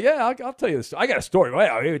 though. He's like, yeah, I'll tell you this. I got a story. Wait,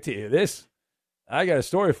 I'll give it to you. I got a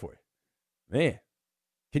story for you. Man.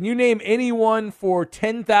 Can you name anyone for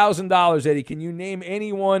 $10,000, Eddie? Can you name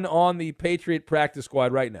anyone on the Patriot practice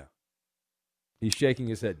squad right now? He's shaking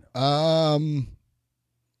his head no.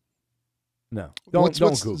 No. Don't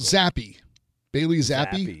Google. Zappy? Bailey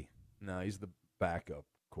Zappy? No, he's the backup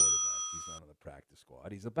quarterback. He's not on the practice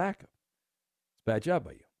squad. He's a backup. It's a bad job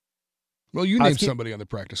by you. Well, you name somebody on the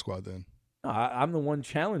practice squad then. No, I'm the one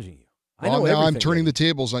challenging you. Well, now I'm turning the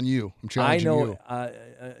tables on you. I'm challenging you.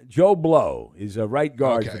 Joe Blow is a right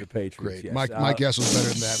guard for the Patriots. Great. Yes. My guess was better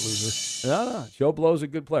than that, loser. No. Joe Blow's a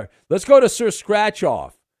good player. Let's go to Sir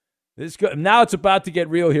Scratch-Off. Now it's about to get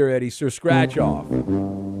real here, Eddie. Sir Scratch-Off.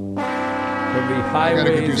 From the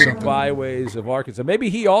highways and byways of Arkansas.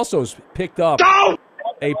 Maybe he also has picked up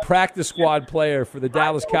a practice squad player for the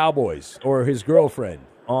Dallas Cowboys or his girlfriend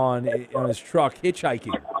on his truck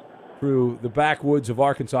hitchhiking through the backwoods of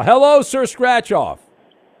Arkansas. Hello, Sir Scratch-Off.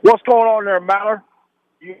 What's going on there, Maller?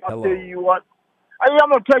 I'll tell you what. I'm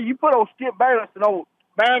going to tell you, you put old Skip Bayless and old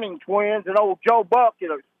Manning twins and old Joe Buck in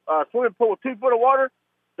a swimming pool with 2 foot of water,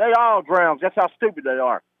 they all drown. That's how stupid they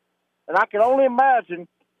are. And I can only imagine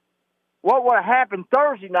what would have happened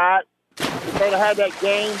Thursday night if they'd have had that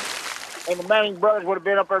game and the Manning brothers would have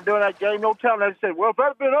been up there doing that game. No telling. They said, well, if that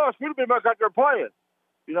had been us, we'd have been back out there playing,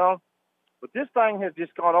 you know. But this thing has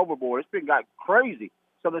just gone overboard. It's been got crazy.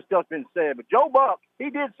 Some of the stuff's been said. But Joe Buck, he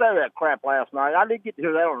did say that crap last night. I did get to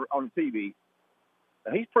hear that on TV.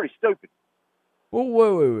 And he's pretty stupid. Well,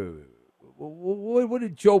 wait. What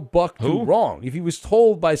did Joe Buck do wrong? If he was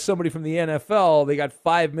told by somebody from the NFL they got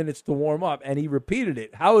 5 minutes to warm up and he repeated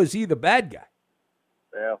it, how is he the bad guy?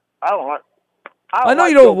 Yeah, I know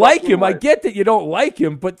you don't like him. I get that you don't like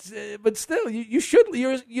him, but still, you should.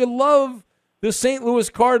 You love the St. Louis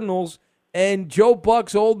Cardinals. And Joe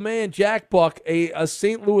Buck's old man, Jack Buck, a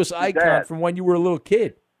St. Louis icon from when you were a little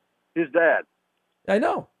kid. His dad. I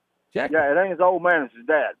know. Jack. Yeah, it ain't his old man, it's his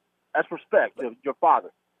dad. That's respect to your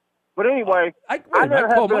father. But anyway, I never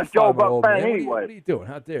have been a Joe Buck fan anyway. What are you doing?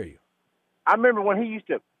 How dare you? I remember when he used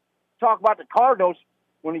to talk about the Cardinals,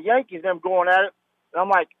 when the Yankees them going at it, and I'm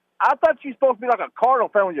like, I thought you were supposed to be like a Cardinal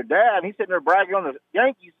fan with your dad, and he's sitting there bragging on the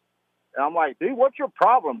Yankees. And I'm like, dude, what's your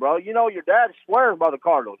problem, bro? You know, your dad swears by the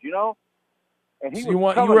Cardinals, you know? And you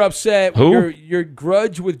were upset. Your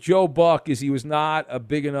grudge with Joe Buck is he was not a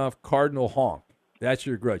big enough Cardinal honk. That's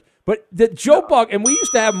your grudge. But Joe Buck, and we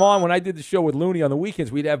used to have him on when I did the show with Looney on the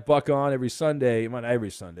weekends. We'd have Buck on every Sunday. Well, not every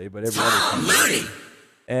Sunday, but every other Sunday.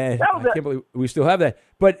 And I can't believe we still have that.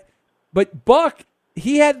 But Buck,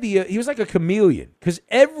 he was like a chameleon because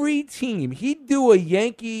every team, he'd do a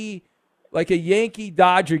Yankee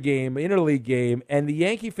Dodger game, interleague game, and the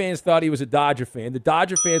Yankee fans thought he was a Dodger fan. The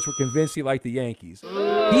Dodger fans were convinced he liked the Yankees.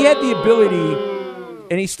 He had the ability,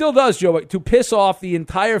 and he still does, Joe, to piss off the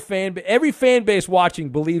entire every fan base watching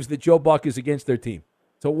believes that Joe Buck is against their team.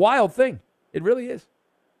 It's a wild thing. It really is.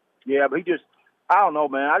 Yeah, but I don't know,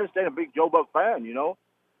 man. I just ain't a big Joe Buck fan, you know.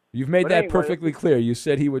 You've made But that anyway, perfectly clear. You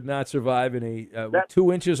said he would not survive in with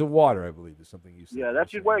 2 inches of water, I believe, is something you said. Yeah,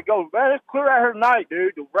 that's just the way it goes. Man, it's clear out here tonight,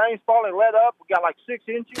 dude. The rain's finally let up. We got like 6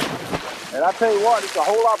 inches. And I tell you what, it's a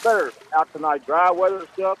whole lot better out tonight. Dry weather and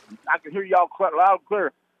stuff. I can hear y'all loud and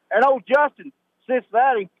clear. And old Justin,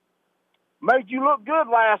 Cincinnati, made you look good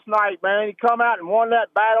last night, man. He come out and won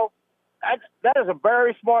that battle. That is a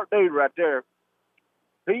very smart dude right there.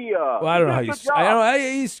 Well, I don't know how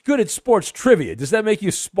he's good at sports trivia. Does that make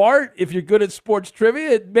you smart if you're good at sports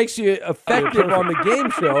trivia? It makes you effective on the game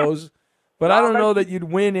shows, but I don't know that you'd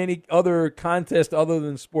win any other contest other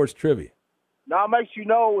than sports trivia. Now it makes you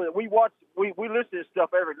know that we listen to this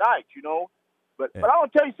stuff every night, you know. But I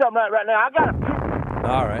want to tell you something right now. I got a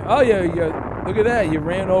All right. Oh, yeah. Look at that. You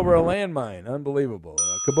ran over a landmine. Unbelievable.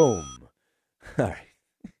 Kaboom. All right.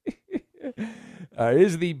 All right.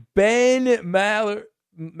 This is the Ben Maller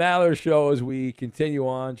Show as we continue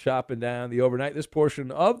on chopping down the overnight. This portion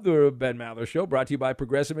of the Ben Maller Show brought to you by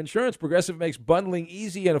Progressive Insurance. Progressive makes bundling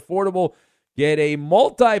easy and affordable. Get a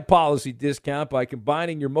multi-policy discount by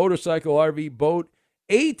combining your motorcycle, RV, boat,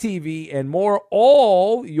 ATV, and more.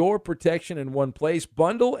 All your protection in one place.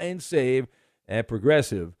 Bundle and save at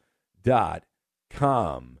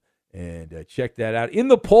Progressive.com. And check that out. In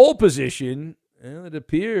the pole position, it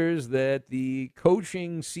appears that the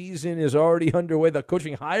coaching season is already underway, the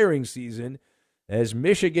coaching hiring season, as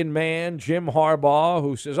Michigan man Jim Harbaugh,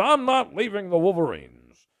 who says, I'm not leaving the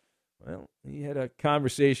Wolverines. Well, he had a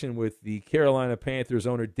conversation with the Carolina Panthers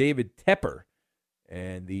owner David Tepper,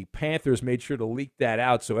 and the Panthers made sure to leak that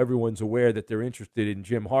out so everyone's aware that they're interested in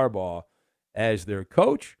Jim Harbaugh as their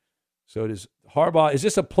coach. So is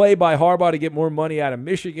this a play by Harbaugh to get more money out of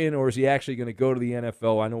Michigan, or is he actually going to go to the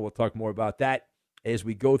NFL? I know we'll talk more about that as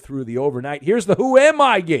we go through the overnight. Here's the Who Am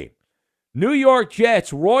I game. New York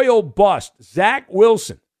Jets, royal bust, Zach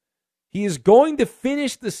Wilson. He is going to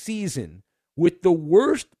finish the season with the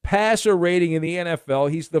worst passer rating in the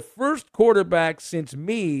NFL. He's the first quarterback since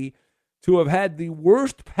me to have had the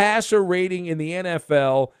worst passer rating in the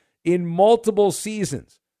NFL in multiple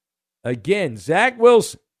seasons. Again, Zach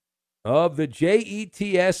Wilson of the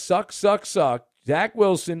Jets suck. Zach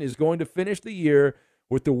Wilson is going to finish the year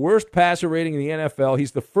with the worst passer rating in the NFL.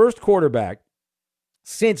 He's the first quarterback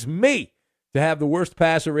since me to have the worst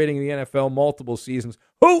passer rating in the NFL multiple seasons.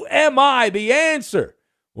 Who am I? The answer.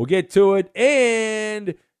 We'll get to it,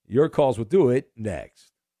 and your calls will do it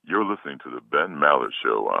next. You're listening to the Ben Maller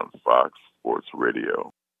Show on Fox Sports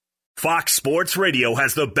Radio. Fox Sports Radio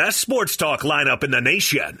has the best sports talk lineup in the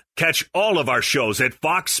nation. Catch all of our shows at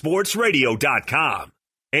foxsportsradio.com.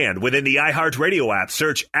 And within the iHeartRadio app,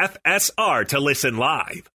 search FSR to listen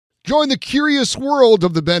live. Join the curious world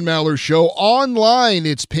of the Ben Maller Show online.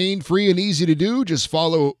 It's pain-free and easy to do. Just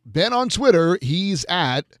follow Ben on Twitter. He's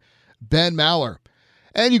at Ben Maller.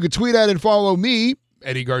 And you can tweet at and follow me,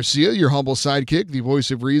 Eddie Garcia, your humble sidekick, the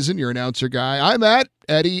voice of reason, your announcer guy. I'm at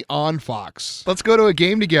Eddie on Fox. Let's go to a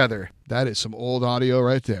game together. That is some old audio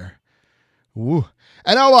right there. Woo.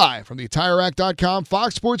 And now live from the TireRack.com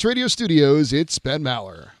Fox Sports Radio studios, it's Ben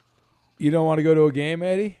Maller. You don't want to go to a game,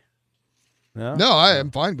 Eddie? No, I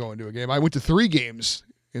am fine going to a game. I went to 3 games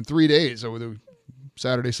in 3 days over the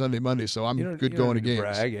Saturday, Sunday, Monday, so I'm good going to games. You don't need to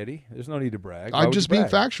brag, Eddie. There's no need to brag. I'm just being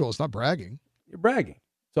factual. It's not bragging. You're bragging.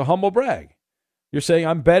 It's a humble brag. You're saying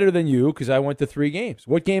I'm better than you because I went to 3 games.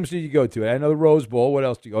 What games did you go to? I know the Rose Bowl. What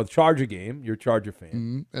else did you go? The Charger game. You're a Charger fan.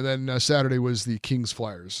 Mm-hmm. And then Saturday was the Kings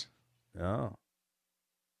Flyers. Oh.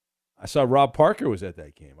 I saw Rob Parker was at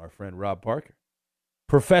that game, our friend Rob Parker.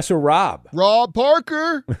 Professor Rob. Rob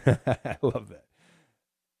Parker. I love that.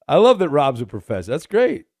 I love that Rob's a professor. That's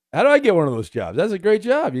great. How do I get one of those jobs? That's a great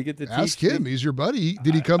job. You get to ask teach him. He's your buddy.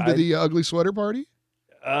 Did he come to the ugly sweater party?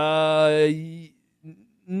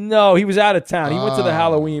 No, he was out of town. He went to the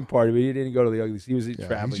Halloween party, but he didn't go to the ugly. He was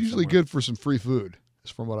traveling. He's usually somewhere. good for some free food,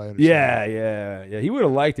 from what I understand. Yeah. He would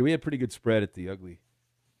have liked it. We had pretty good spread at the ugly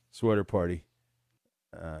sweater party.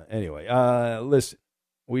 Anyway, listen,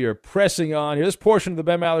 we are pressing on here. This portion of the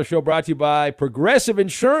Ben Maller Show brought to you by Progressive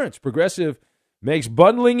Insurance. Progressive makes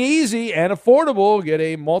bundling easy and affordable. Get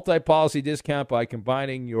a multi-policy discount by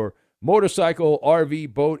combining your motorcycle,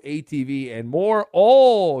 RV, boat, ATV, and more.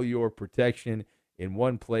 All your protection in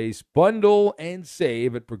one place. Bundle and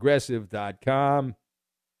save at Progressive.com.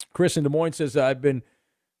 Chris in Des Moines says,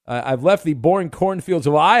 I've left the boring cornfields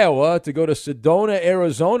of Iowa to go to Sedona,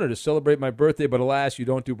 Arizona to celebrate my birthday, but alas, you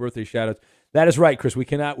don't do birthday shout-outs. That is right, Chris. We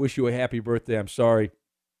cannot wish you a happy birthday. I'm sorry.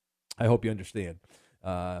 I hope you understand.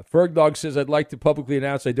 Fergdog says, I'd like to publicly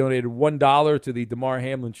announce I donated $1 to the Damar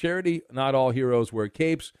Hamlin charity. Not all heroes wear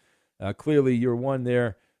capes. Clearly, you're one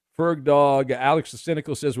there. Ferg Dog. Alex the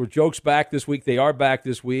Cynical says, were jokes back this week? They are back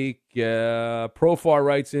this week. Profar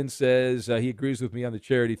writes in, says he agrees with me on the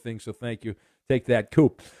charity thing, so thank you. Take that,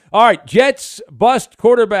 Coop. All right, Jets bust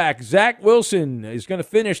quarterback Zach Wilson is going to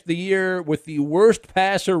finish the year with the worst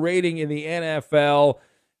passer rating in the NFL.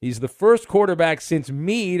 He's the first quarterback since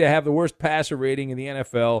me to have the worst passer rating in the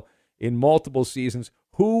NFL in multiple seasons.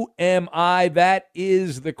 Who am I? That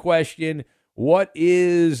is the question. What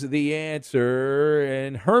is the answer?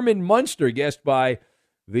 And Herman Munster, guessed by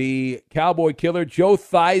the Cowboy Killer, Joe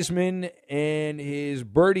Theismann, and his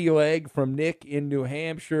birdie leg from Nick in New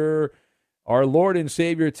Hampshire. Our Lord and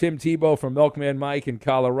Savior, Tim Tebow from Milkman Mike in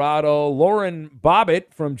Colorado. Lauren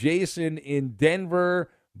Bobbitt from Jason in Denver.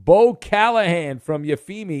 Bo Callahan from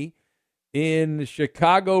Yafimi in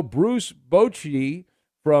Chicago. Bruce Bochy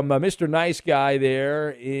from Mr. Nice Guy there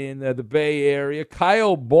in the Bay Area.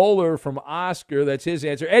 Kyle Bowler from Oscar. That's his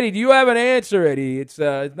answer. Eddie, do you have an answer, Eddie? It's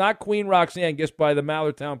not Queen Roxanne, guessed by the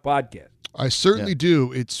Mallertown podcast. I certainly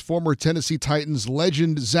do. It's former Tennessee Titans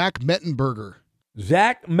legend Zach Mettenberger.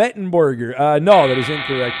 Zach Mettenberger. No, that is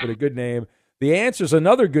incorrect, but a good name. The answer is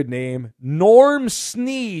another good name, Norm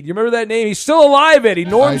Snead. You remember that name? He's still alive, Eddie.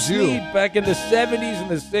 Norm Snead, back in the 70s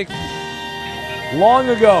and the 60s. Long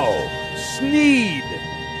ago. Snead.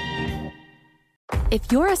 If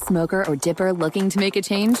you're a smoker or dipper looking to make a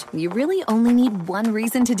change, you really only need one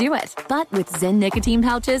reason to do it. But with Zyn nicotine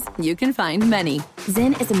pouches, you can find many.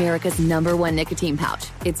 Zyn is America's #1 nicotine pouch.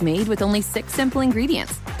 It's made with only 6 simple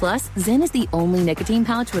ingredients. Plus, Zyn is the only nicotine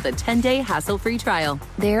pouch with a 10-day hassle-free trial.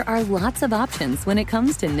 There are lots of options when it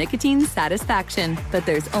comes to nicotine satisfaction, but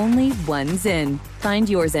there's only one Zyn. Find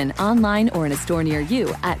your Zyn online or in a store near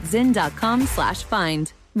you at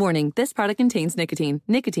zyn.com/find. Warning, this product contains nicotine.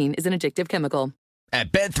 Nicotine is an addictive chemical.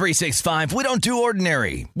 At Bet365, we don't do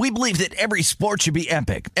ordinary. We believe that every sport should be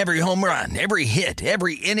epic. Every home run, every hit,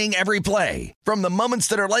 every inning, every play. From the moments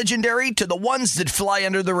that are legendary to the ones that fly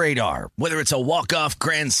under the radar. Whether it's a walk-off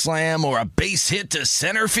grand slam or a base hit to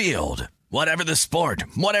center field. Whatever the sport,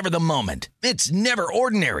 whatever the moment. It's never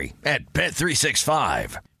ordinary at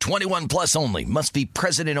Bet365. 21 plus only. Must be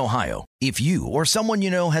present in Ohio. If you or someone you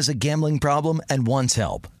know has a gambling problem and wants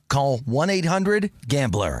help, call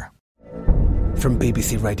 1-800-GAMBLER. From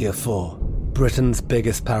BBC Radio 4, Britain's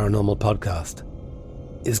biggest paranormal podcast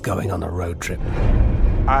is going on a road trip.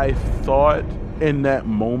 I thought in that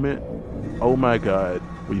moment, oh my God,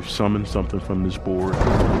 we've summoned something from this board.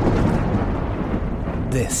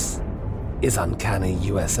 This is Uncanny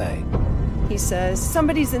USA. He says,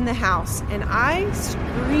 somebody's in the house, and I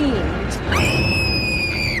screamed.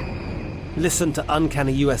 Listen to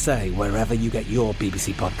Uncanny USA wherever you get your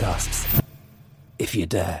BBC podcasts, if you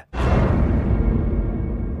dare.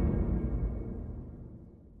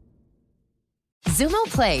 Zumo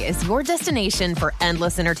Play is your destination for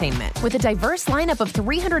endless entertainment. With a diverse lineup of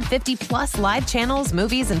 350-plus live channels,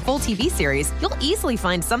 movies, and full TV series, you'll easily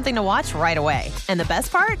find something to watch right away. And the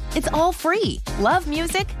best part? It's all free. Love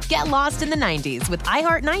music? Get lost in the 90s with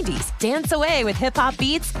iHeart 90s. Dance away with hip-hop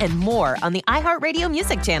beats and more on the iHeartRadio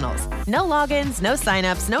music channels. No logins, no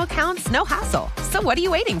signups, no accounts, no hassle. So what are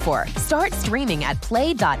you waiting for? Start streaming at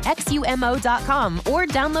play.xumo.com or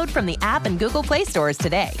download from the app and Google Play stores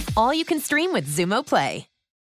today. All you can stream with Zumo Play.